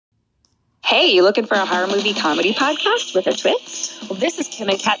Hey, you looking for a horror movie comedy podcast with a twist? Well, this is Kim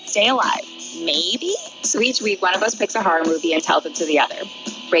and Kat Stay Alive. Maybe? So each week, one of us picks a horror movie and tells it to the other,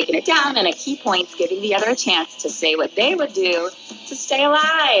 breaking it down and at key points, giving the other a chance to say what they would do to stay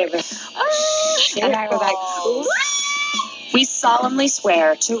alive. And I was like, what? We solemnly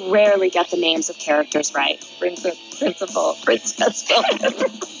swear to rarely get the names of characters right. Principal, Princess Vulcan. No,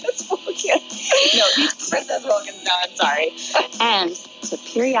 these Princess Vulcans, no, I'm sorry. And to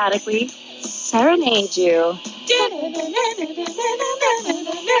periodically serenade you.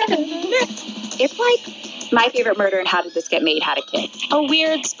 It's like My Favorite Murder and How Did This Get Made had a kid. A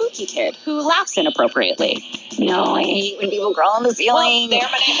weird, spooky kid who laughs inappropriately. No, I hate when people crawl on the ceiling. Well, they're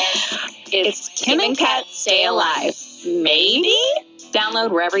my nightmares. It's Kim and Kat Stay Alive. Maybe? Download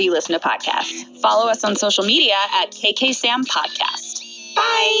wherever you listen to podcasts. Follow us on social media at KKSam Podcast.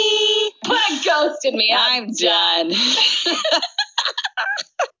 Bye! Ghosted me. I'm done.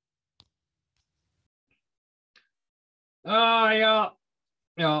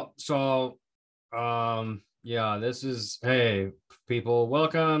 This is, hey, people,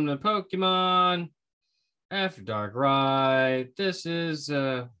 welcome to Pokemon After Dark Ride. This is,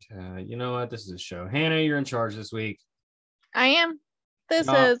 you know what? This is a show. Hannah, you're in charge this week. I am. This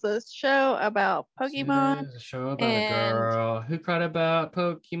is a show about Pokemon. It's a show about a girl who cried about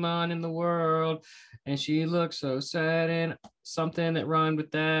Pokemon in the world, and she looks so sad, and something that rhymed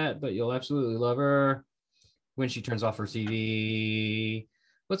with that, but you'll absolutely love her when she turns off her TV.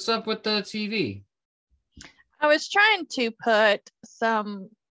 What's up with the TV? I was trying to put some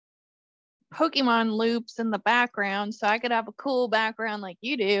Pokemon loops in the background so I could have a cool background like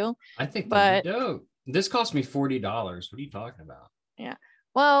you do. I think that'd be dope. This cost me $40. What are you talking about? Yeah.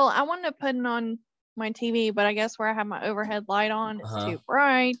 Well, I wanted to put it on my TV, but I guess where I have my overhead light on, it's too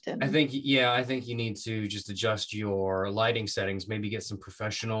bright. And I think you need to just adjust your lighting settings. Maybe get some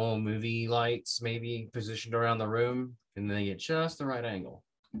professional movie lights, maybe positioned around the room, and then get just the right angle.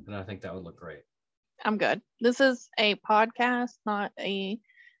 And I think that would look great. I'm good. This is a podcast, not a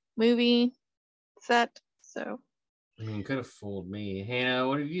movie set. So, I mean, you could have fooled me. Hannah,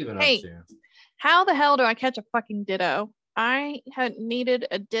 what have you been up to? How the hell do I catch a fucking Ditto? I had needed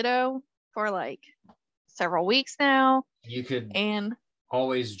a Ditto for like several weeks now. You could and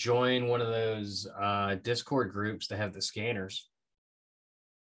always join one of those Discord groups that have the scanners.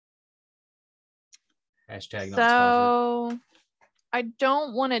 Hashtag not sponsored. I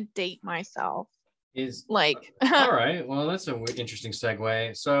don't want to date myself. Is like all right. Well, that's an interesting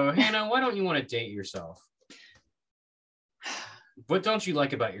segue. So, Hannah, why don't you want to date yourself? What don't you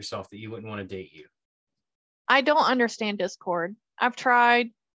like about yourself that you wouldn't want to date you? I don't understand Discord. I've tried.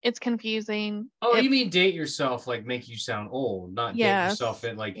 It's confusing. Oh, you mean date yourself, like make you sound old, not date yourself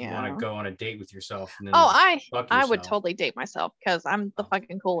and like you want to go on a date with yourself. And then I would totally date myself because I'm the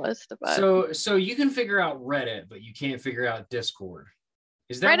fucking coolest. But so you can figure out Reddit, but you can't figure out Discord.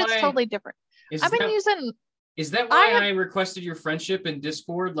 Is that Reddit's totally different? I've been using. Is that why I requested your friendship in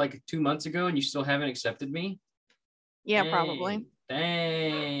Discord like 2 months ago and you still haven't accepted me? Yeah, probably.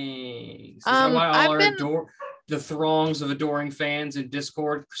 Thanks. Is that why all the throngs of adoring fans in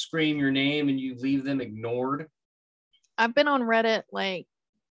Discord scream your name and you leave them ignored? I've been on Reddit like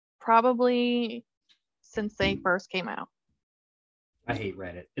probably since they first came out. I hate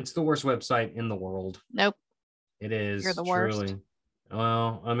Reddit. It's the worst website in the world. Nope. It is. You're the truly. worst.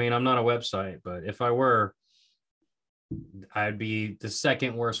 Well, I mean, I'm not a website, but if I were, I'd be the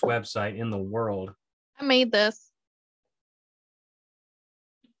second worst website in the world. I made this.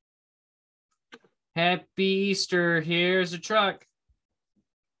 Happy Easter. Here's a truck.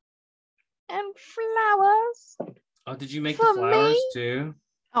 And flowers. Oh, did you make the flowers too?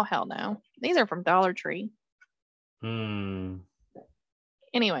 Oh, hell no. These are from Dollar Tree. Anyway,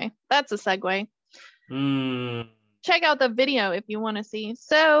 that's a segue. Check out the video if you want to see.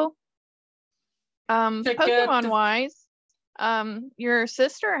 So, Pokemon wise, your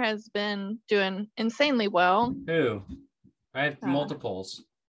sister has been doing insanely well. Who? I have multiples.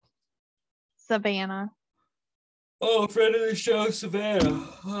 Savannah. Oh, friend of the show, Savannah.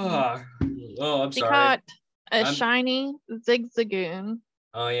 Oh, I'm sorry. She caught a shiny Zigzagoon.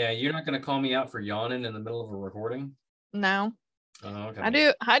 Oh yeah, you're not gonna call me out for yawning in the middle of a recording? No. Oh, okay. I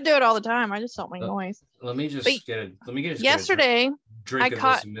do it all the time. I just don't make noise. Let me just get yesterday a drink of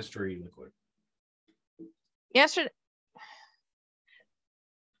this mystery liquid. Yesterday.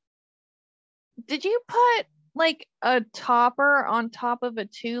 Did you put like a topper on top of a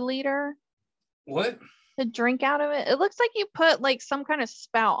 2-liter? What? To drink out of it? It looks like you put like some kind of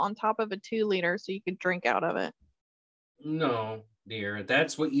spout on top of a 2-liter so you could drink out of it. No, dear.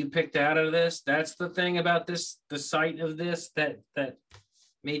 That's what you picked out of this? That's the thing about this, the site of this, that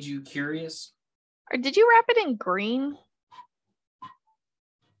made you curious? Or did you wrap it in green?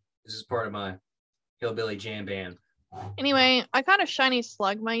 This is part of my hillbilly jam band. Anyway, I caught a shiny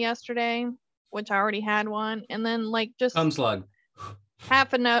Slugma yesterday, which I already had one. And then, like, just Cum slug.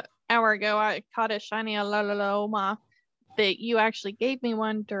 half an hour ago, I caught a shiny Alaloma that you actually gave me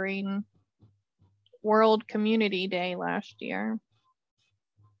one during World Community Day last year.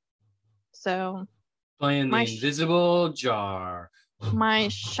 So Playing the invisible jar. My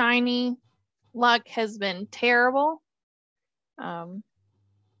shiny luck has been terrible. Mine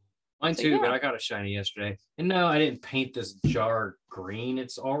too, but I got a shiny yesterday. And no, I didn't paint this jar green.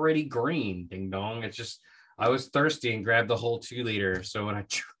 It's already green, ding dong. It's just, I was thirsty and grabbed the whole 2 liter. So when I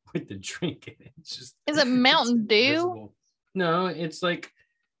put the drink in, it's just. Is it Mountain Dew? Invisible. No, it's like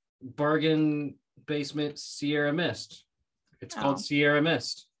bargain basement Sierra Mist. It's called Sierra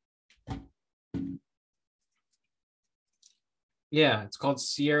Mist. Yeah, it's called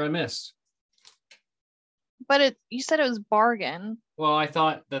Sierra Mist. But you said it was bargain. Well, I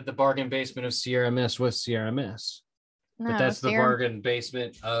thought that the bargain basement of Sierra Mist was Sierra Mist. No, but that's the bargain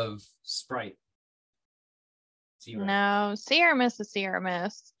basement of Sprite. No, Sierra Mist is Sierra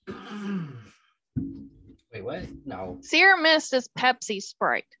Mist. Wait, what? No. Sierra Mist is Pepsi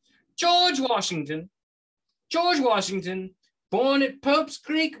Sprite. George Washington, born at Pope's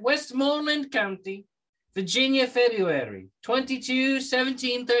Creek, Westmoreland County, Virginia, February 22,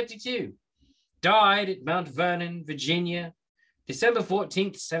 1732. Died at Mount Vernon, Virginia, December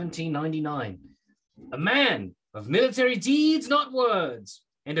 14th, 1799. A man of military deeds, not words,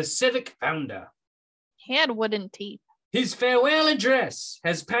 and a civic founder. He had wooden teeth. His farewell address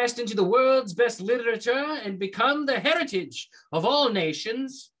has passed into the world's best literature and become the heritage of all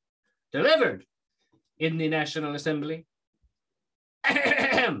nations, delivered in the National Assembly.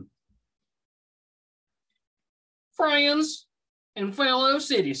 Friends and fellow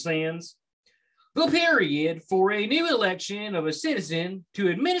citizens, the period for a new election of a citizen to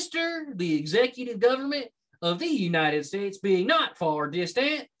administer the executive government of the United States being not far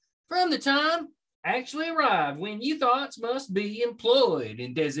distant from the time actually arrived when you thoughts must be employed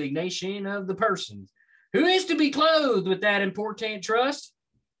in designation of the person who is to be clothed with that important trust.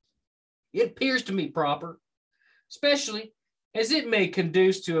 It appears to me proper, especially as it may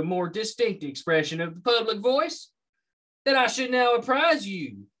conduce to a more distinct expression of the public voice, that I should now apprise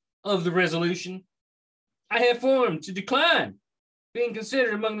you of the resolution I have formed to decline being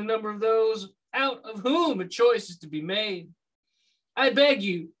considered among the number of those out of whom a choice is to be made. I beg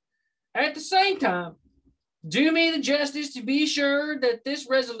you, at the same time, do me the justice to be sure that this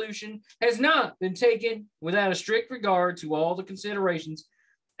resolution has not been taken without a strict regard to all the considerations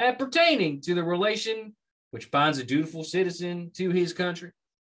appertaining to the relation which binds a dutiful citizen to his country,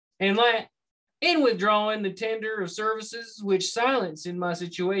 and that in withdrawing the tender of services which silence in my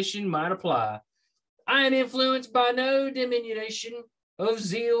situation might apply, I am influenced by no diminution of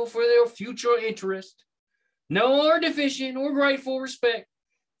zeal for their future interest, nor deficient or grateful respect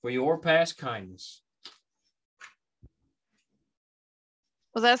for your past kindness.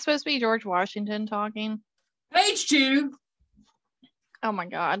 Was that supposed to be George Washington talking? Page 2. Oh my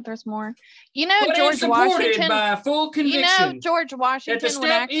God, there's more. You know, but George Washington. By full conviction, you know, George Washington would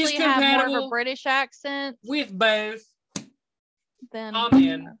actually have more of a British accent. With both. Then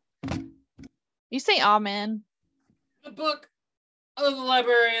Amen. You say amen. The book of the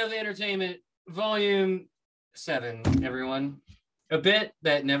Library of Entertainment, Volume 7, everyone. A bit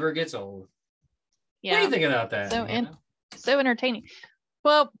that never gets old. Yeah. What do you think about that? So entertaining.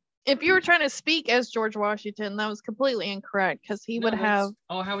 Well, if you were trying to speak as George Washington, that was completely incorrect because he would have.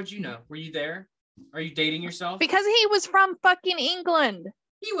 Oh, how would you know? Were you there? Are you dating yourself? Because he was from fucking England.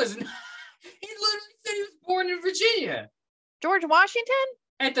 He was not. He literally said he was born in Virginia. George Washington?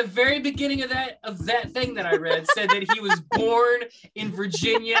 At the very beginning of that thing that I read said that he was born in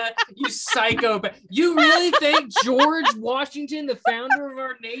Virginia. You psychopath. You really think George Washington, the founder of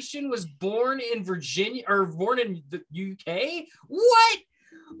our nation, was born in Virginia or born in the UK? What?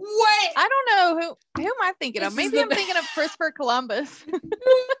 I don't know who am I thinking of? Maybe I'm thinking of Christopher Columbus. They're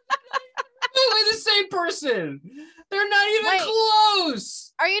the same person. They're not even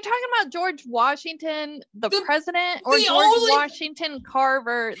close. Are you talking about George Washington, the president, or George Washington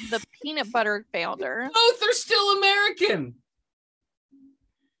Carver, the peanut butter founder? Both are still American.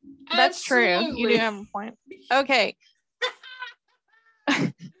 That's true. You do have a point. Okay.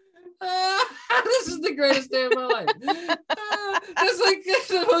 This is the greatest day of my life. That's like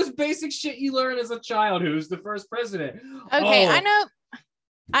the most basic shit you learn as a child. Who's the first president? Okay,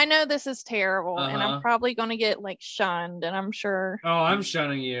 I know this is terrible, and I'm probably going to get like shunned, and I'm sure. Oh, I'm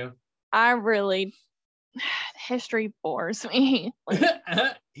shunning you. I really history bores me. Like,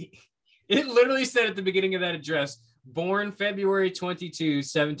 It literally said at the beginning of that address, born February 22,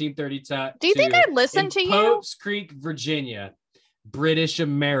 1732. do you think I'd listen to you? Popes Creek, Virginia, British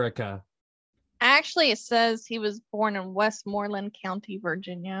America. Actually, it says he was born in Westmoreland County,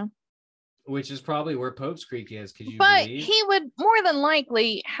 Virginia. Which is probably where Popes Creek is. Could you But believe? he would more than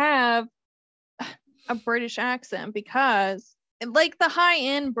likely have a British accent because, like, the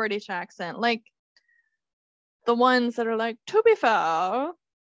high-end British accent, like the ones that are like, to be fair,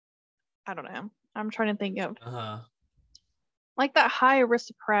 I don't know. I'm trying to think of like that high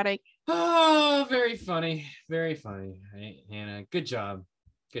aristocratic. Oh, very funny. Very funny. Hey, Hannah, good job.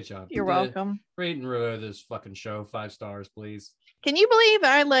 Good job. You're welcome. Rate and review this fucking show. 5 stars, please. Can you believe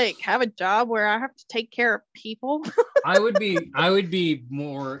I like have a job where I have to take care of people? I would be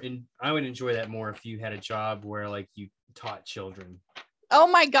more in, I would enjoy that more if you had a job where like you taught children. Oh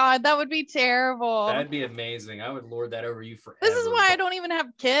my God, that would be terrible. That'd be amazing. I would lord that over you forever. This is why I don't even have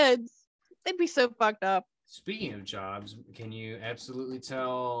kids. They'd be so fucked up. Speaking of jobs, can you absolutely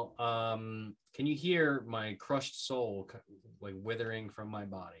tell, can you hear my crushed soul like withering from my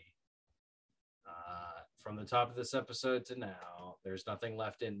body? From the top of this episode to now, there's nothing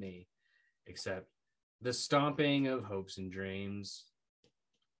left in me except the stomping of hopes and dreams.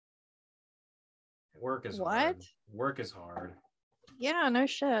 Work is hard. Work is hard. Yeah, no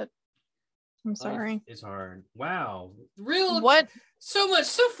shit. I'm sorry. Life is hard. Wow.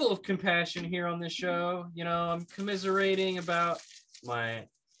 So full of compassion here on this show. You know, I'm commiserating about my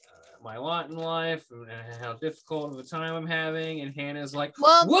lot in life and how difficult of a time I'm having. And Hannah's like,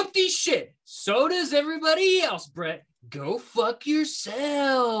 whoop-de shit. So does everybody else, Brett. Go fuck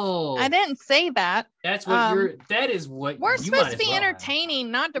yourself. I didn't say that. That's what that is what we're supposed to be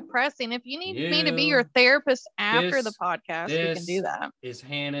entertaining, not depressing. If you need me to be your therapist after the podcast, we can do that. Is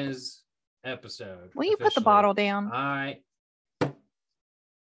Hannah's episode. Will you put the bottle down? I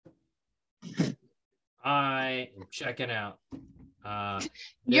am checking out. I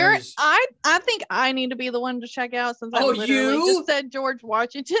think I need to be the one to check out since I literally just said George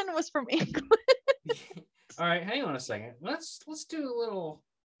Washington was from England. All right, hang on a second. Let's do a little.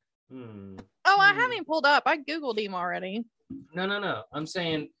 I haven't even pulled up. I googled him already. No. I'm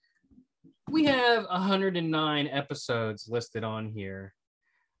saying we have 109 episodes listed on here.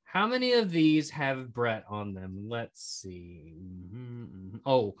 How many of these have Brett on them? Let's see.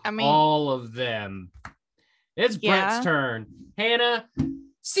 Oh, all of them. It's Brett's turn. Hannah,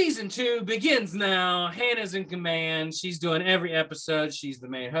 season 2 begins now. Hannah's in command. She's doing every episode. She's the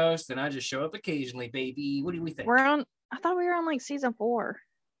main host, and I just show up occasionally, baby. What do we think? I thought we were on like season 4.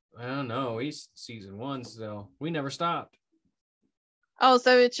 Well, no, he's season 1 still. We never stopped. Oh,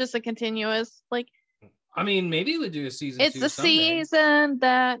 so it's just a continuous, like. I mean, maybe we'll do a season 2 It's a season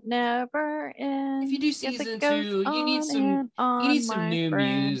that never ends. If you do season 2, you need some new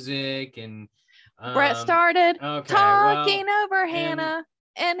music and. Brett started talking over Hannah,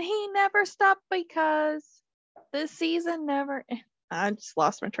 and he never stopped because the season never. I just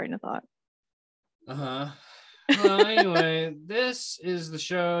lost my train of thought. Well, anyway, this is the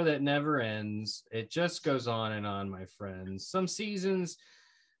show that never ends. It just goes on and on, my friends. Some seasons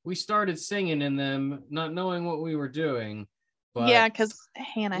we started singing in them, not knowing what we were doing. But yeah, because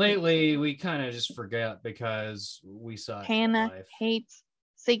Hannah. Lately, we kind of just forget because we suck. Hannah hates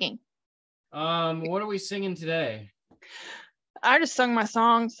singing. What are we singing today? I just sung my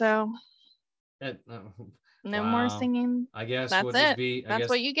song, so no more singing. I guess that's we'll it. Just be. That's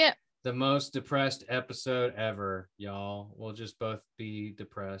what you get. The most depressed episode ever, y'all. We'll just both be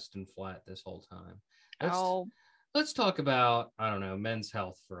depressed and flat this whole time. Let's talk about, I don't know, men's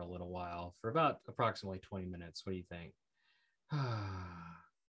health for a little while, for about approximately 20 minutes. What do you think?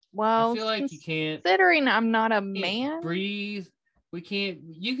 Well, I feel like you can't. Considering I'm not a man. Breathe.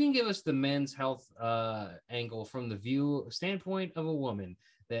 You can give us the men's health angle from the standpoint of a woman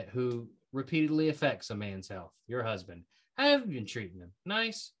who repeatedly affects a man's health. Your husband. How have you been treating him?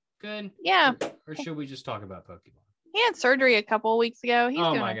 Nice? Good? Yeah. Or should we just talk about Pokemon? He had surgery a couple of weeks ago. He's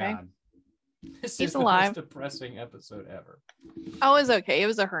doing okay. God. He's alive. The most depressing episode ever. Oh, it was okay. It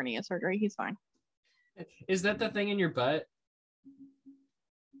was a hernia surgery. He's fine. Is that the thing in your butt?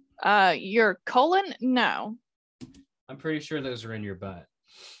 Your colon? No. I'm pretty sure those are in your butt.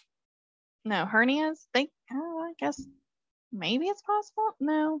 No, hernias? I guess maybe it's possible.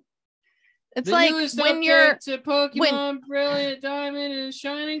 No. It's the like when you're to Pokemon Brilliant Diamond and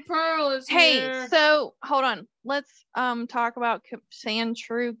Shining Pearl is here. Hey, so hold on. Let's talk about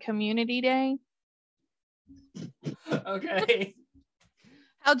Sandshrew Community Day. Okay.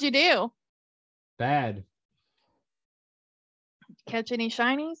 How'd you do? Bad. Catch any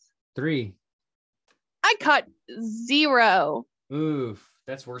shinies? 3. I I caught 0. Oof,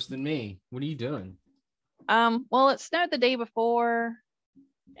 that's worse than me. What are you doing? Well, it snowed the day before,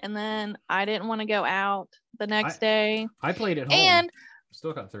 and then I didn't want to go out the next day. I played at home. And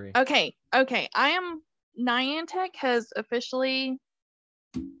still got 3. Okay. Niantic has officially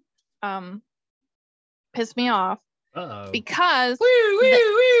pissed me off. Uh-oh. Because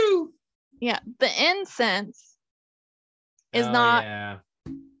the incense is not. Yeah.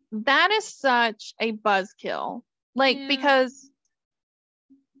 That is such a buzzkill. Because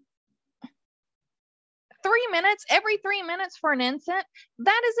 3 minutes, every 3 minutes for an incense,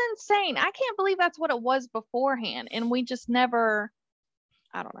 that is insane. I can't believe that's what it was beforehand. And we just never,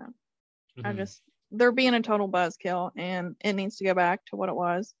 I don't know. Mm-hmm. They're being a total buzzkill, and it needs to go back to what it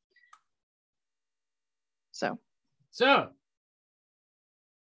was. So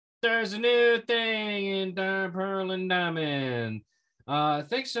there's a new thing in Pearl and Diamond.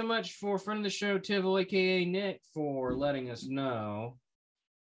 Thanks so much for friend of the show, Tivil, aka Nick, for letting us know.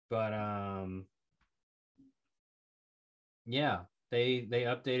 But yeah, they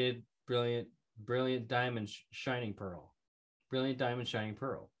updated Brilliant Diamond Shining Pearl. Brilliant Diamond Shining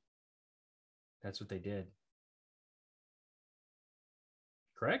Pearl. That's what they did.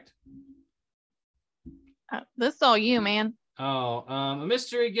 Correct? This is all you, man. Oh, a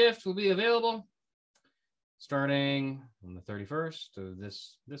mystery gift will be available starting on the 31st of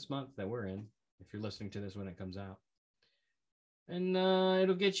this month that we're in, if you're listening to this when it comes out. And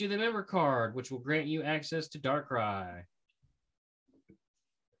it'll get you the member card, which will grant you access to Darkrai.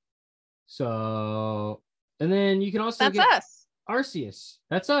 So, and then you can also That's get us. Arceus.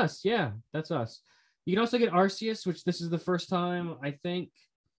 That's us. Yeah, that's us. You can also get Arceus, which this is the first time, I think,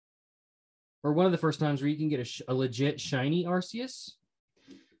 or one of the first times where you can get a legit shiny Arceus.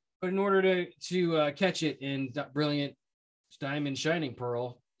 But in order to catch it in Brilliant Diamond Shining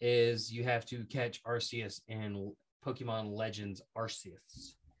Pearl, is you have to catch Arceus in Pokemon Legends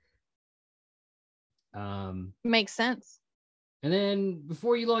Arceus. Makes sense. And then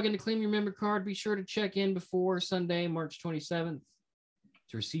before you log in to claim your member card, be sure to check in before Sunday, March 27th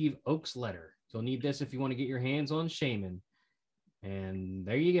to receive Oak's letter. You'll need this if you want to get your hands on Shaman. And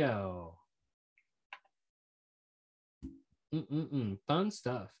there you go. Fun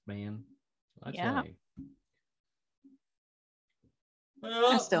stuff, man. I tell you.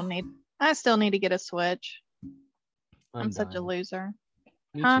 I still need to get a Switch. I'm such a loser.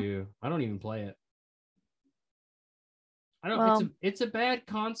 Me too. I don't even play it. I don't. Well, it's a bad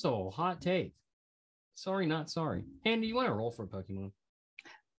console. Hot take. Sorry, not sorry. Hey, do you want to roll for a Pokemon?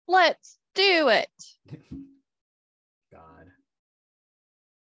 Let's do it. God.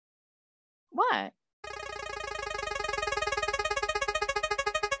 What?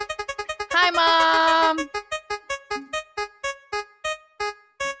 Hi, Mom.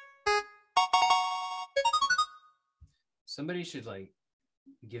 Somebody should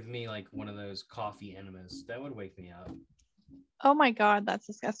give me one of those coffee enemas. That would wake me up. Oh my God, that's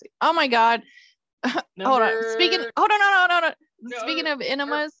disgusting. Oh my God. Hold on. Hold on. Speaking of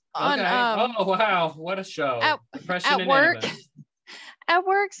enemas, okay. Oh wow, what a show! At work, at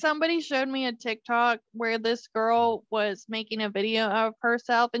work, somebody showed me a TikTok where this girl was making a video of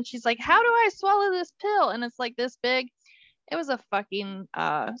herself, and she's like, "How do I swallow this pill?" And it's like this big. It was a fucking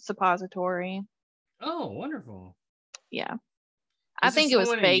suppository. Oh, wonderful. Yeah. I think it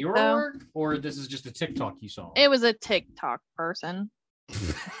was fake though. Work, or this is just a TikTok you saw? It was a TikTok person.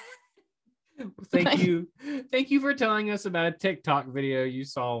 Thank you for telling us about a TikTok video you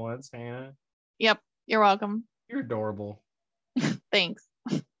saw once, Hannah. Yep, you're welcome. You're adorable. Thanks.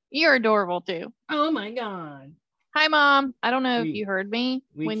 You're adorable too. Oh my God. Hi, Mom. I don't know if you heard me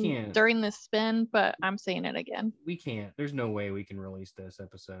can't. During this spin, but I'm saying it again. We can't. There's no way we can release this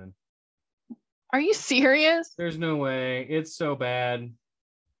episode. Are you serious? There's no way. It's so bad.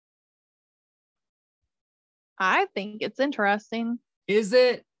 I think it's interesting. Is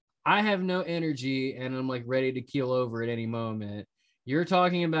it? I have no energy and I'm ready to keel over at any moment. You're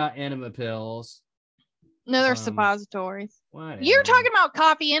talking about enema pills. No, they're suppositories. What? You're talking about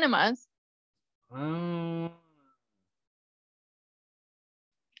coffee enemas.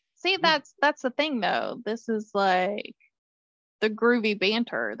 See, that's the thing though. This is the groovy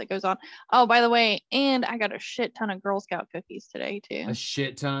banter that goes on. Oh, by the way, and I got a shit ton of Girl Scout cookies today too. A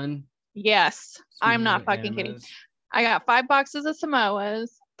shit ton? Yes. I'm not fucking kidding. I got 5 boxes of Samoas,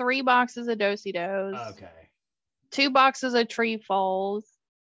 3 boxes of Do-si-dos. Okay. 2 boxes of trefoils.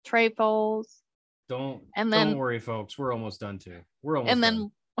 Don't then worry, folks. We're almost done too. And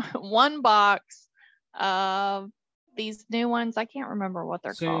then 1 box of these new ones. I can't remember what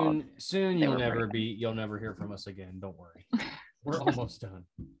they're called. Soon you'll never hear from us again. Don't worry. We're almost done.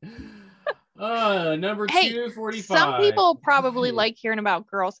 Number Hey, 245. some people probably like hearing about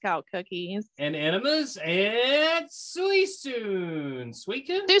Girl Scout cookies. And Enemas and Suicune.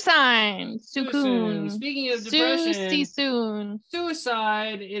 Suicune? Suicune. Speaking of depression, Soon.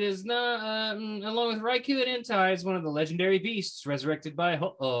 suicide, it is not, along with Raikou and Entei, is one of the legendary beasts resurrected by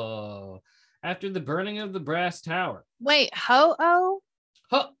after the burning of the Brass Tower. Wait, Ho-Oh?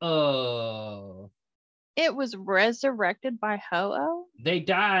 It was resurrected by Ho-Oh? They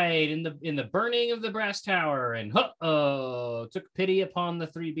died in the burning of the Brass Tower, and took pity upon the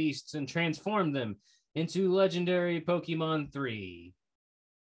three beasts and transformed them into legendary Pokemon 3.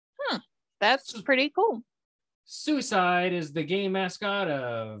 That's pretty cool. Suicide is the game mascot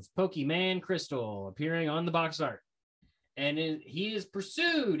of Pokemon Crystal, appearing on the box art. And he is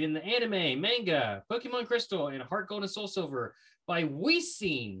pursued in the anime, manga, Pokemon Crystal, and Heart Gold and Soul Silver by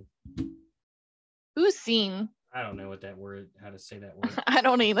Suicune. Who's seen? I don't know how to say that word. I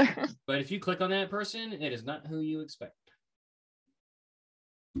don't either. But if you click on that person, it is not who you expect.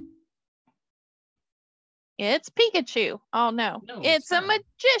 It's Pikachu. Oh no, it's a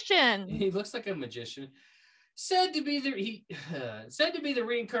magician. He looks like a magician. Said to be the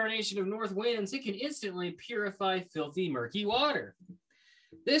reincarnation of North Winds, it can instantly purify filthy, murky water.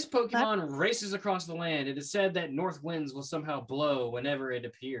 This Pokemon races across the land. It is said that North Winds will somehow blow whenever it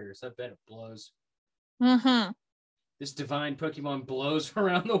appears. I bet it blows. Mm-hmm. This divine Pokemon blows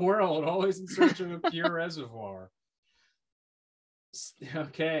around the world, always in search of a pure reservoir.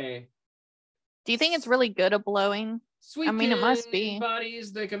 Okay. Do you think it's really good at blowing? Suicune, I mean, it must be.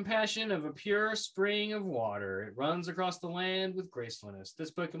 Embodies the compassion of a pure spring of water. It runs across the land with gracefulness.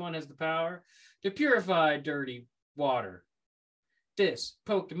 This Pokemon has the power to purify dirty water. This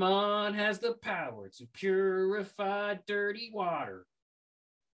Pokemon has the power to purify dirty water.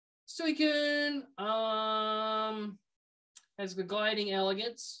 Suicune has the gliding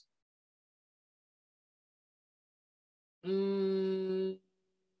elegance.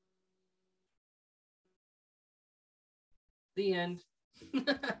 The end.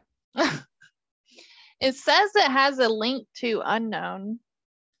 It says it has a link to Unknown.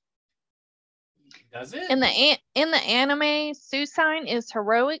 Does it? In the anime, Suicune is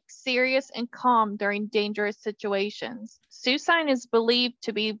heroic, serious, and calm during dangerous situations. Suicune is believed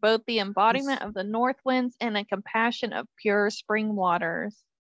to be both the embodiment of the North Winds and a compassion of pure spring waters.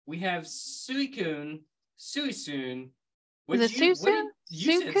 We have Suicune. Is it Suicune? You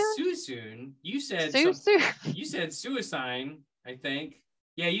said Suicune. You said you said Suicune, I think.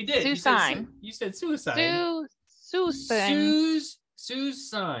 Yeah, you did. Suicune. You said Suicide. Suicune.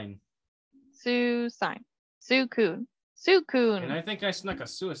 Suicune. Suicune. And I think I snuck a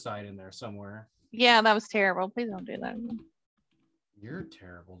suicide in there somewhere. Yeah, that was terrible. Please don't do that. You're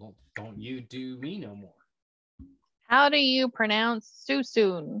terrible. Don't you do me no more. How do you pronounce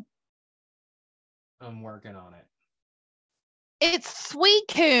Suicune? I'm working on it. It's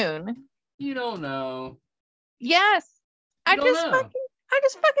Suicune. You don't know. Yes. I just fucking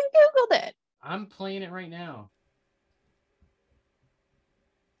Googled it. I'm playing it right now.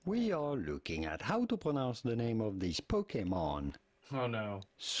 We are looking at how to pronounce the name of this Pokemon. Oh no.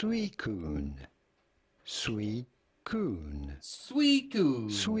 Suicune. Suicune. Suicune.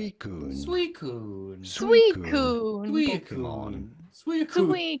 Suicune. Suicune. Suicune. Pokemon.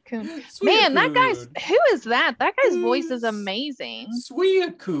 Suicune. Man, that guy's, who is that? That guy's voice is amazing.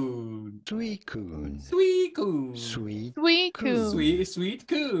 Suicune. Suicune. Suicune. Suicune. Sweet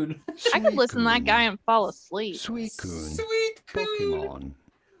coon. I could listen to that guy and fall asleep. Suicune. Sweet coon. Pokemon.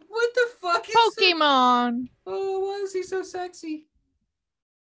 What the fuck is Pokemon. Oh, why is he so sexy?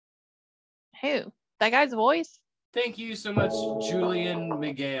 Who? That guy's voice? Thank you so much, Julian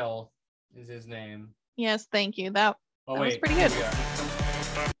Miguel is his name. Yes, thank you. That was pretty good.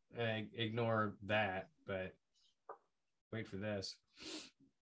 Ignore that, but wait for this.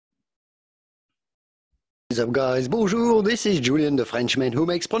 What's up guys, bonjour, this is Julian the Frenchman who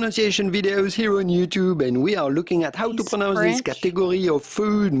makes pronunciation videos here on YouTube, and we are looking at how to pronounce this category of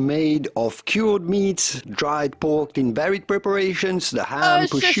food made of cured meats, dried pork in varied preparations, the ham,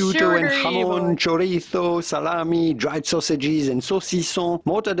 prosciutto and jamon, chorizo, salami, dried sausages and saucisson,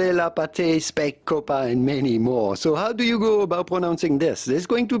 mortadella, pate, speck, coppa and many more. So how do you go about pronouncing this? There's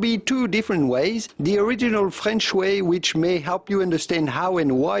going to be two different ways. The original French way, which may help you understand how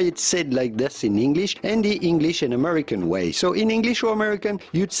and why it's said like this in English, and the English and American way. So in English or American,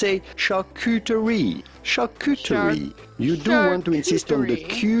 you'd say charcuterie. Charcuterie. You do want to insist on the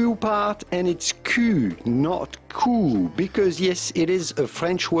Q part, and it's Q, not coup, because yes, it is a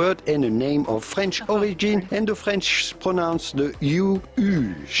French word and a name of French origin, and the French pronounce the U.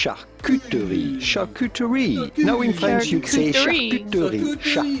 Charcuterie. Charcuterie. Now in French you'd say charcuterie.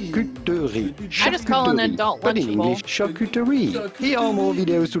 Charcuterie. I just call an adult But in Lunchable. English, charcuterie. Here are more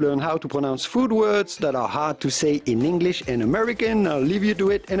videos to learn how to pronounce food words that are hard to say in English and American. I'll leave you to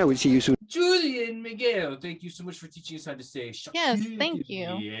it, and I will see you soon. Julian Miguel, thank you so much for teaching us how to say Yes, thank you.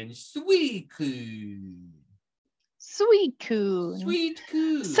 and Suicune. Suicune. Sweet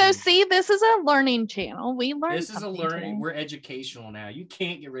coon. So see, this is a learning channel. We learn. This is a learning. Today. We're educational now. You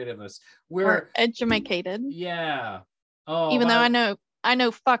can't get rid of us. We're educated. Yeah. Oh, Even though I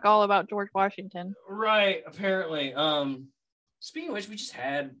know fuck all about George Washington. Right. Apparently. Speaking of which, we just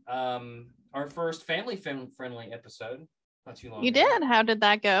had our first family friendly episode not too long. You ago. did. How did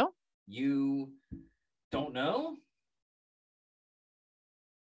that go? You don't know?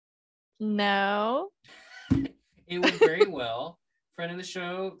 No. It went very well. Friend of the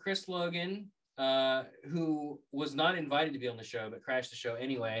show, Chris Logan, who was not invited to be on the show but crashed the show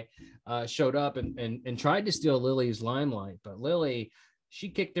anyway, showed up and tried to steal Lily's limelight. But Lily, she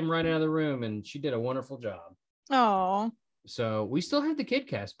kicked him right out of the room, and she did a wonderful job. Oh, So we still have the kid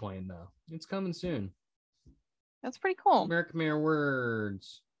cast playing though. It's coming soon. that's pretty cool. American Mere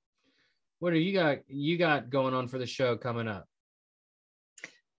Words. What do you got going on for the show coming up?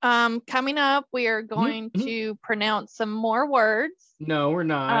 Coming up, we are going to pronounce some more words. No, we're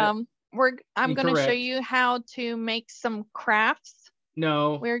not. I'm going to show Incorrect. you how to make some crafts.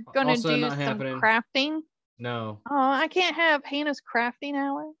 No. We're going to Also do not some happening. crafting. No. Oh, I can't have Hannah's crafting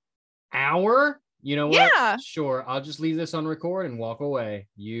hour. Hour? You know what? Yeah. Sure. I'll just leave this on record and walk away.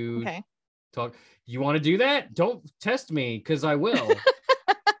 You Okay. talk. You want to do that? Don't test me, because I will.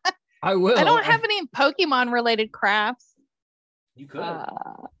 I will. I don't have any Pokemon related crafts. You could.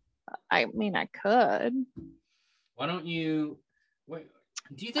 I mean, I could. Why don't you? Wait.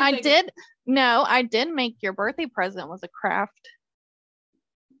 Do you think I did. No, I did make your birthday present was a craft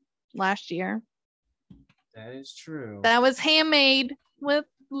last year. That is true. That was handmade with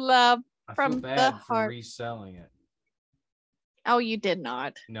love I from feel the bad for heart. reselling it. Oh, you did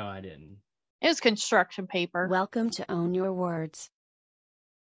not. No, I didn't. It was construction paper. Welcome to Own Your Words.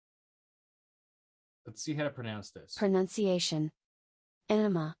 Let's see how to pronounce this. Pronunciation.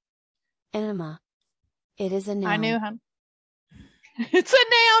 Enema. Enema. It is a noun. I knew how. It's a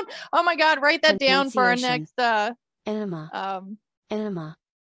noun. Oh my God, write that down for our next Enema. Enema.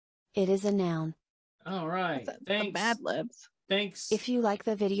 It is a noun. All right. Thanks. Bad Libs. Thanks. If you like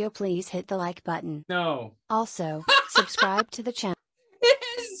the video, please hit the like button. No. Also, subscribe to the channel.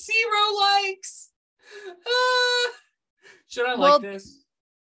 0 likes. Should I Well, like this?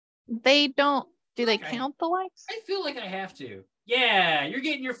 They don't. Do they Okay. count the likes? I feel like I have to. Yeah, you're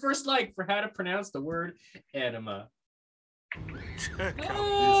getting your first like for how to pronounce the word enema.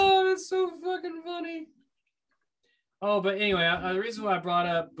 Oh, that's so fucking funny. Oh, but anyway, the reason why I brought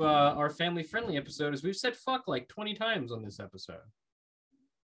up our family-friendly episode is we've said fuck like 20 times on this episode.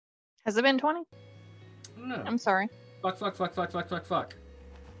 Has it been 20? I don't know. I'm sorry. Fuck, fuck, fuck, fuck, fuck, fuck, fuck.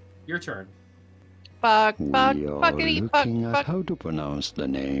 Your turn. Fuck, We fuck, are fuckity, fuck, looking at fuck. how to pronounce the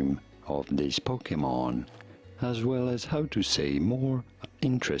name of this Pokemon, as well as how to say more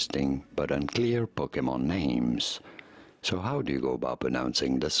interesting but unclear Pokemon names. So how do you go about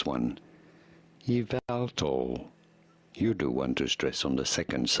pronouncing this one? Yveltal. You do want to stress on the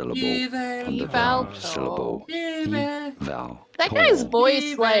second syllable, on the vowel Yveltal. syllable. Yveltal. That guy's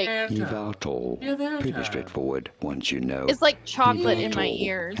voice, like, Yveltal. Pretty straightforward once you know. is like chocolate in my Yveltal.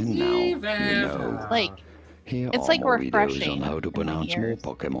 ears. And now you know. Like, Here it's are like more videos refreshing on how to in my pronounce more ears.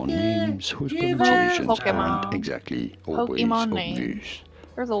 Pokemon names whose Yveltal. pronunciations Pokemon. aren't exactly always Pokemon names. obvious.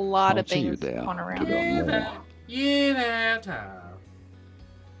 there's a lot I'll of see you things there going to around. learn more.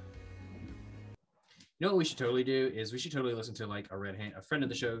 You know what we should totally do is we should totally listen to like a friend of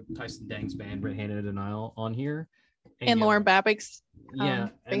the show, Tyson Dang's band, Red Handed Denial, on here. And get- Lauren Babbitt's. Yeah,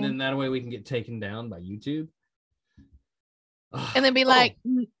 and band. then that way we can get taken down by YouTube. And then be Oh, like,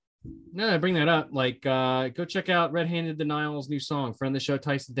 no, I bring that up. Like, go check out Red Handed Denial's new song, friend of the show,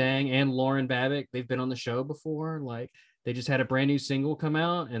 Tyson Dang and Lauren Babbitt. They've been on the show before. Like, they just had a brand new single come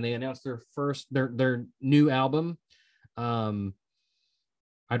out, and they announced their new album.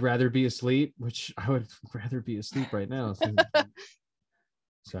 I'd rather be asleep, which I would rather be asleep right now.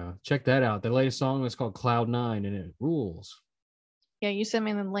 So check that out. The latest song is called Cloud 9, and it rules. yeah, you sent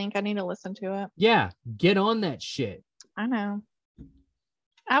me the link. I need to listen to it. Yeah, get on that shit. I know.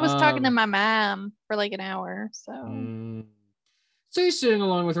 I was talking to Um, my mom for like an hour. So Suicune,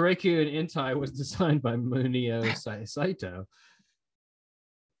 along with Reiku and Entei, was designed by Munio Saito.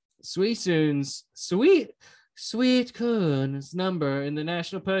 Suicune's number in the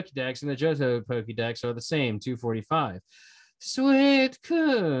National Pokédex and the Johto Pokédex are the same, 245.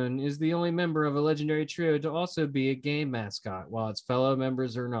 Suicune is the only member of a legendary trio to also be a game mascot, while its fellow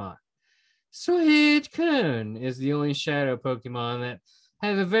members are not. Suicune is the only shadow Pokemon that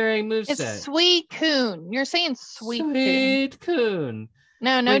have a varying moveset. It's Suicune. You're saying Suicune. Suicune.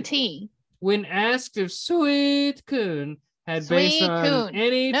 No T. When asked if Suicune had based on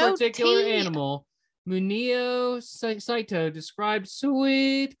any particular animal, Munio Saito described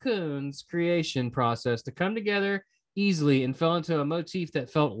Suicune's creation process to come together easily and fell into a motif that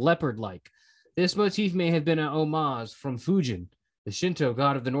felt leopard-like. This motif may have been an homage from Fujin, the Shinto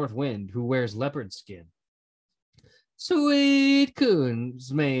god of the north wind, who wears leopard skin.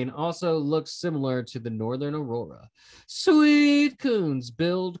 Suicune's mane also looks similar to the northern aurora. Suicune's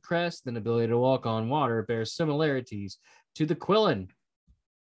build, crest, and ability to walk on water bear similarities to the Quillen.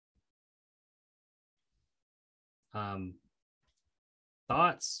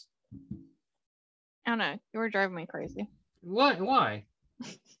 Thoughts? I don't know. You were driving me crazy. What? Why?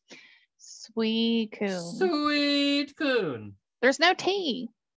 Suicune. Suicune. There's no T.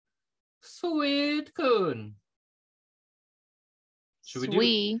 Suicune. Should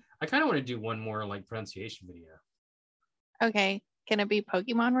we do? I kind of want to do one more like pronunciation video. Okay. Can it be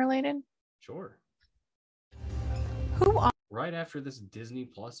Pokemon related? Sure. Who are? Right after this Disney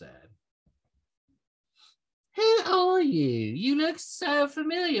Plus ad. Who are you? You look so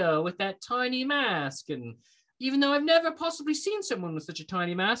familiar with that tiny mask. And even though I've never possibly seen someone with such a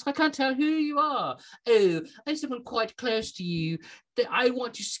tiny mask, I can't tell who you are. Oh, I'm someone quite close to you that I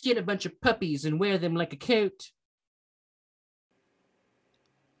want to skin a bunch of puppies and wear them like a coat.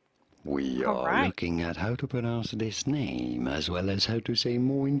 We are looking at how to pronounce this name, as well as how to say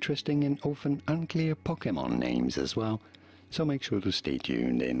more interesting and often unclear Pokemon names as well. So make sure to stay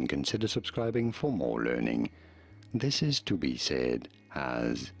tuned and consider subscribing for more learning. This is to be said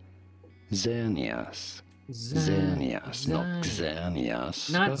as Xerneas. Xerneas, not Xerneas.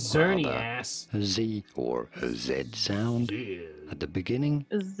 Not Xerneas. A Z or a Z sound at the beginning.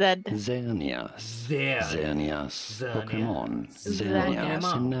 Zed. Xerneas. Xerneas. Pokemon.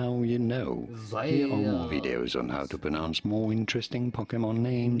 Xerneas. And now you know. Here are more videos on how to pronounce more interesting Pokemon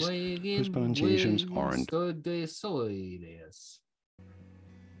names whose pronunciations aren't.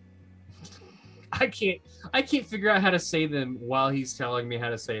 I can't figure out how to say them while he's telling me how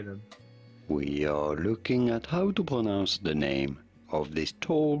to say them. We are looking at how to pronounce the name of this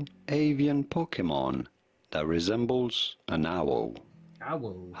tall avian Pokemon that resembles an owl.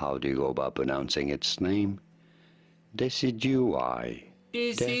 Owl. How do you go about pronouncing its name? Decidui.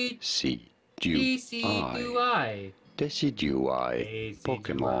 Decidui. Decidui.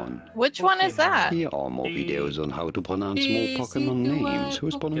 Pokemon. Which one is that? Here are more videos on how to pronounce more Pokemon names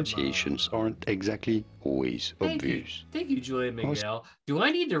whose pronunciations aren't exactly always obvious. Thank you, Julian Miguel. Do I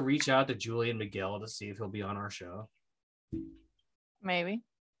need to reach out to Julian Miguel to see if he'll be on our show? Maybe.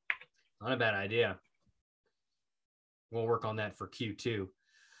 Not a bad idea. We'll work on that for Q2.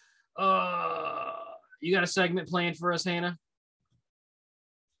 You got a segment planned for us, Hannah?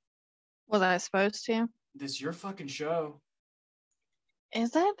 Was I supposed to? This is your fucking show.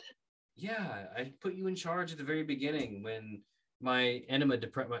 Is it? Yeah, I put you in charge at the very beginning when my enema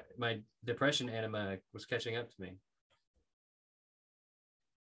my depression enema was catching up to me.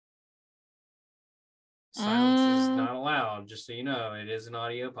 Silence is not allowed, just so you know. It is an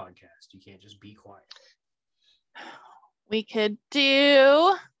audio podcast. You can't just be quiet. We could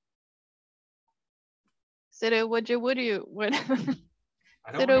do would you?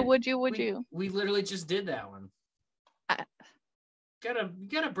 We literally just did that one.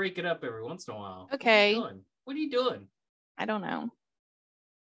 Gotta break it up every once in a while. Okay. What are you doing? I don't know.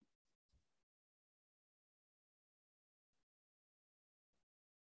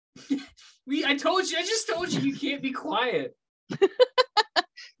 I just told you can't be quiet. Well, I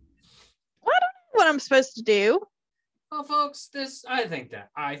don't know what I'm supposed to do. Well, folks, I think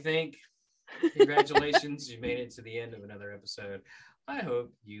congratulations, you made it to the end of another episode. I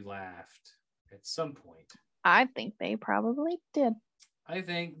hope you laughed at some point. I think they probably did. I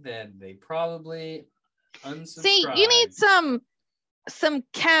think that they probably unsubscribed. See, you need some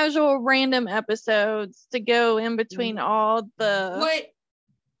casual random episodes to go in between all the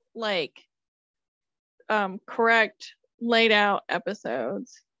correct laid out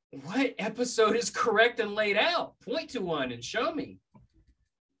episodes. What episode is correct and laid out? Point to one and show me.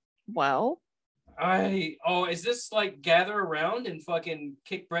 Well, is this like gather around and fucking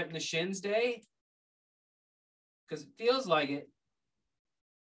kick Brett in the shins day? Because it feels like it.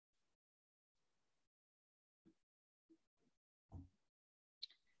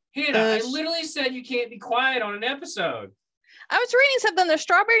 Hannah, I literally said you can't be quiet on an episode. I was reading something. The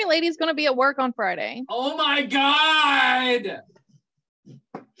strawberry lady is going to be at work on Friday. Oh my God.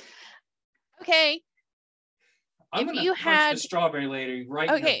 Okay. I'm going to punch the strawberry lady right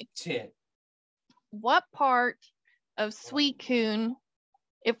in the tit. What part of Suicune,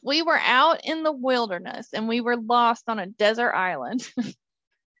 if we were out in the wilderness and we were lost on a desert island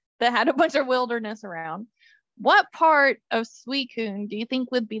that had a bunch of wilderness around, what part of Suicune do you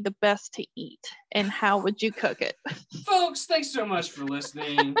think would be the best to eat, and how would you cook it? Folks, thanks so much for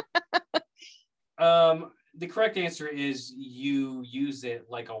listening. The correct answer is you use it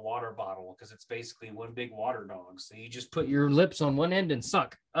like a water bottle because it's basically one big water dog. So you just put your lips on one end and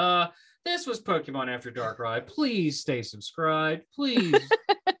suck. This was Pokemon After Dark Ride. Please stay subscribed. Please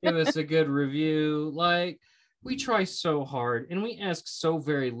give us a good review. Like, we try so hard and we ask so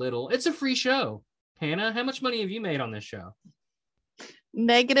very little. It's a free show. Hannah, how much money have you made on this show?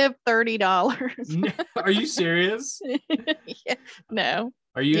 Negative $30. Are you serious? Yeah, no.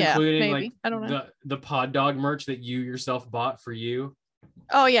 Are you including maybe. like I don't know. the Pod Dog merch that you yourself bought for you?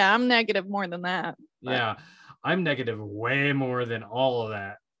 Oh yeah, I'm negative more than that. But Yeah, I'm negative way more than all of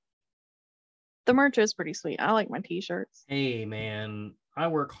that. the merch is pretty sweet. I like my t-shirts. Hey man, I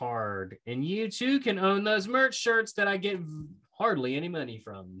work hard, and you too can own those merch shirts that I get hardly any money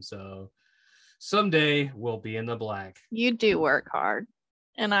from. So someday we'll be in the black. You do work hard,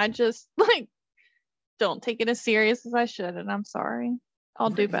 and I just don't take it as serious as I should, and I'm sorry. I'll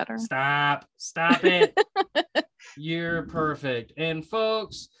do better. Stop it. You're perfect. And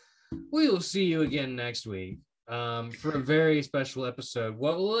folks, we will see you again next week for a very special episode.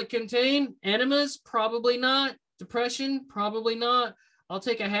 What will it contain? Enemas? Probably not. Depression? Probably not. I'll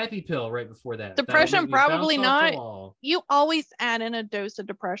take a happy pill right before that. Depression? Probably not. You always add in a dose of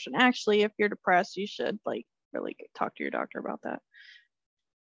depression. Actually, if you're depressed, you should really talk to your doctor about that.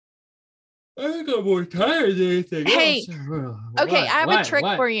 I think I'm more tired than anything else. Okay, I have a trick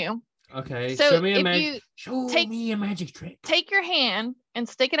for you. Okay, so show me a magic trick. Take your hand and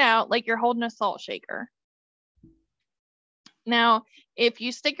stick it out like you're holding a salt shaker. Now, if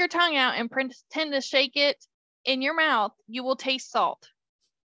you stick your tongue out and pretend to shake it in your mouth, you will taste salt.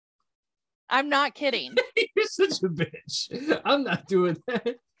 I'm not kidding. You're such a bitch. I'm not doing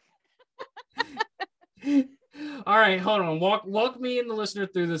that. All right, hold on. Walk me and the listener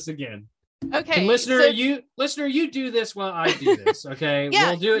through this again. Okay, and listener, you do this while I do this. Okay,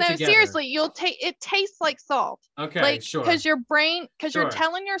 yeah, we'll do it together. Seriously, it tastes like salt. Okay, sure. Because your brain, you're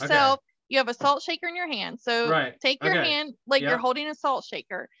telling yourself you have a salt shaker in your hand. So take your hand like you're holding a salt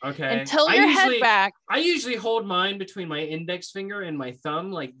shaker. Okay. And tilt your head back. I usually hold mine between my index finger and my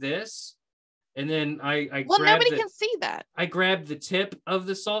thumb like this. And then I nobody can see that. I grab the tip of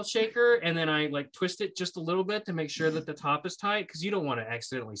the salt shaker and then I twist it just a little bit to make sure that the top is tight, because you don't want to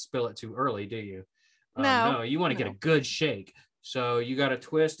accidentally spill it too early, do you? No, you want to get a good shake. So you got to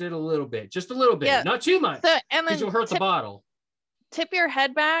twist it a little bit, just a little bit, not too much, because you'll hurt the bottle. Tip your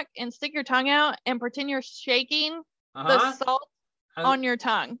head back and stick your tongue out and pretend you're shaking the salt on your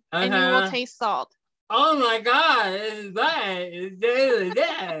tongue, and you will taste salt. Oh my God, it's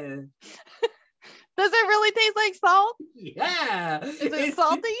that. Does it really taste like salt? Yeah. Is it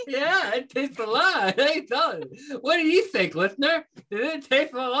salty? Yeah, it tastes a lot. Hey, what do you think, listener? Does it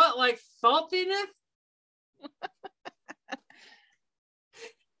taste a lot like saltiness?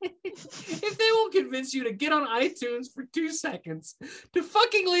 If they won't convince you to get on iTunes for 2 seconds to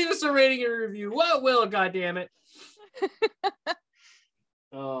fucking leave us a rating and review, what will, goddammit?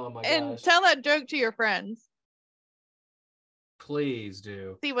 Oh my gosh. And tell that joke to your friends. Please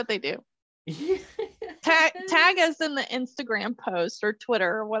do. See what they do. Tag us in the Instagram post or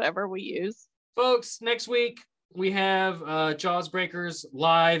Twitter or whatever we use. Folks, next week we have Jaws Breakers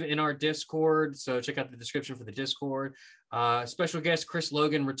live in our Discord, so check out the description for the Discord. Special guest Chris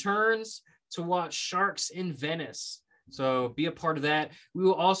Logan returns to watch Sharks in Venice, so be a part of that. We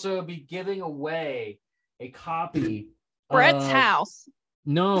will also be giving away a copy Brett's house.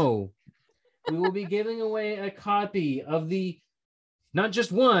 No, we will be giving away a copy of the not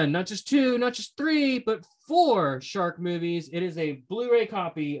just one, not just two, not just three, but 4 shark movies. It is a Blu-ray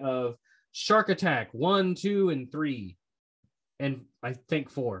copy of Shark Attack 1, 2, and 3. And I think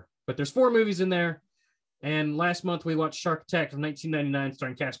 4. But there's 4 movies in there. And last month we watched Shark Attack from 1999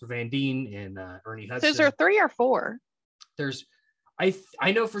 starring Casper Van Dien and Ernie Hudson. So is there 3 or 4?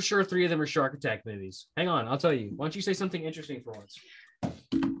 I know for sure 3 of them are Shark Attack movies. Hang on, I'll tell you. Why don't you say something interesting for once?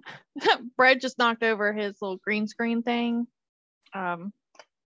 Brett just knocked over his little green screen thing.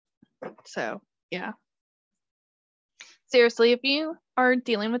 So yeah, seriously, if you are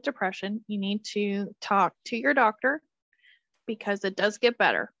dealing with depression, you need to talk to your doctor, because it does get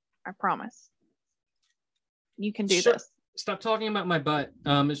better. I promise. You can do this. Stop talking about my butt.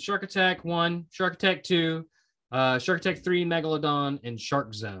 It's Shark Attack 1, Shark Attack 2, Shark Attack 3, Megalodon, and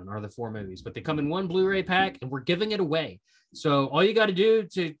Shark Zone are the 4 movies. But they come in one Blu-ray pack, and we're giving it away. So all you got to do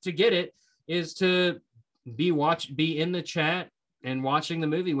to get it is to be in the chat and watching the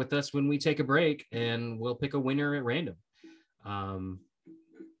movie with us when we take a break, and we'll pick a winner at random.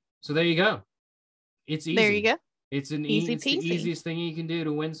 So there you go. It's easy. There you go. It's the easiest thing you can do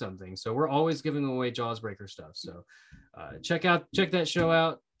to win something. So we're always giving away Jawsbreaker stuff. So check that show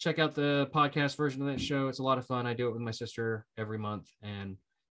out. Check out the podcast version of that show. It's a lot of fun. I do it with my sister every month and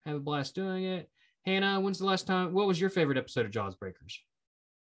have a blast doing it. Hannah, when's the last time? What was your favorite episode of Jawsbreakers?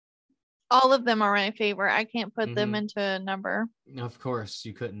 All of them are my favorite. I can't put them into a number. Of course,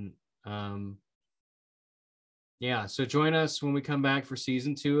 you couldn't. Yeah, so join us when we come back for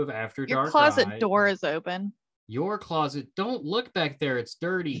season 2 of After Dark. Your closet door is open. Your closet. Don't look back there. It's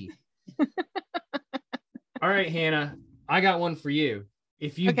dirty. All right, Hannah, I got one for you.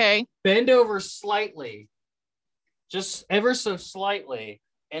 If you bend over slightly, just ever so slightly,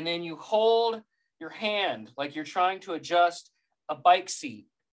 and then you hold your hand like you're trying to adjust a bike seat.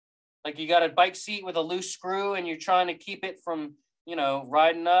 Like you got a bike seat with a loose screw and you're trying to keep it from,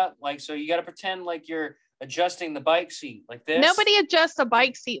 riding up. Like, so you got to pretend like you're adjusting the bike seat like this. Nobody adjusts a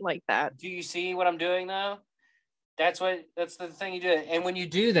bike seat like that. Do you see what I'm doing now? That's the thing you do. And when you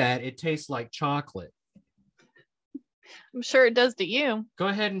do that, it tastes like chocolate. I'm sure it does to you. Go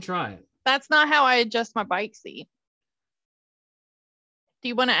ahead and try it. That's not how I adjust my bike seat. Do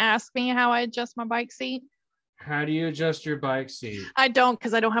you want to ask me how I adjust my bike seat? How do you adjust your bike seat? I don't,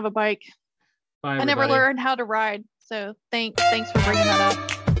 because I don't have a bike. Bye, I never learned how to ride. So thanks for bringing that up.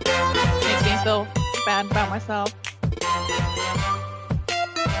 Makes me feel bad about myself.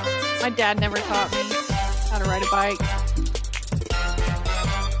 My dad never taught me how to ride a bike.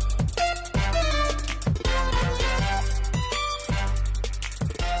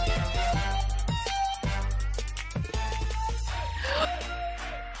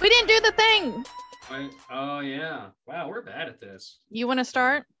 We didn't do the thing. Oh yeah. Wow, we're bad at this. You want to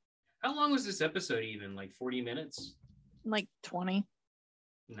start? How long was this episode even? Like 40 minutes? Like 20.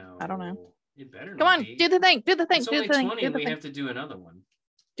 No. I don't know. It better Come on, do the thing. Do the thing. It's do only the thing. 20, Do the we thing. have to do another one.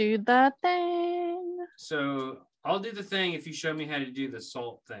 Do the thing. So I'll do the thing if you show me how to do the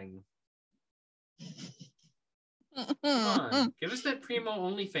salt thing. Come on, give us that Primo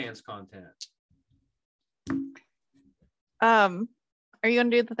OnlyFans content. Are you gonna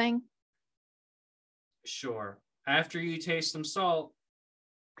do the thing? Sure. After you taste some salt,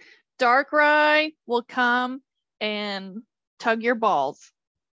 Darkrai will come and tug your balls.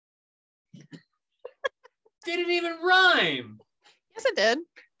 didn't even rhyme. Yes, it did.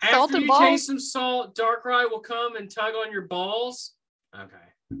 Salt After and you balls. taste some salt, Darkrai will come and tug on your balls. Okay.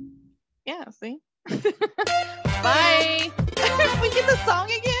 Yeah, see? Bye. We get the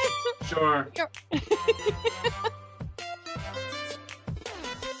song again? Sure.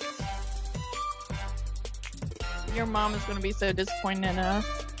 Your mom is going to be so disappointed in us.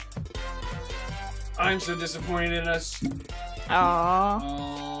 I'm so disappointed in us. Aww.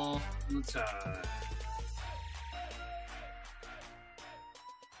 All the time.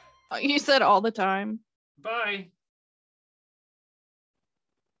 You said all the time. Bye.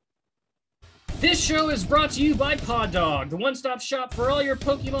 This show is brought to you by Pod Dog, the one-stop shop for all your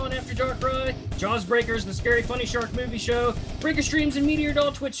Pokemon After Dark ride, Jawsbreakers, the Scary Funny Shark movie show, Breaker Streams, and Meteor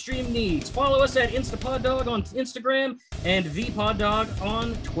Doll Twitch stream needs. Follow us at InstaPodDog on Instagram and ThePodDog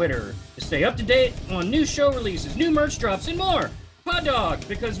on Twitter to stay up to date on new show releases, new merch drops, and more. Pod Dog,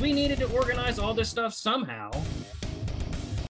 because we needed to organize all this stuff somehow.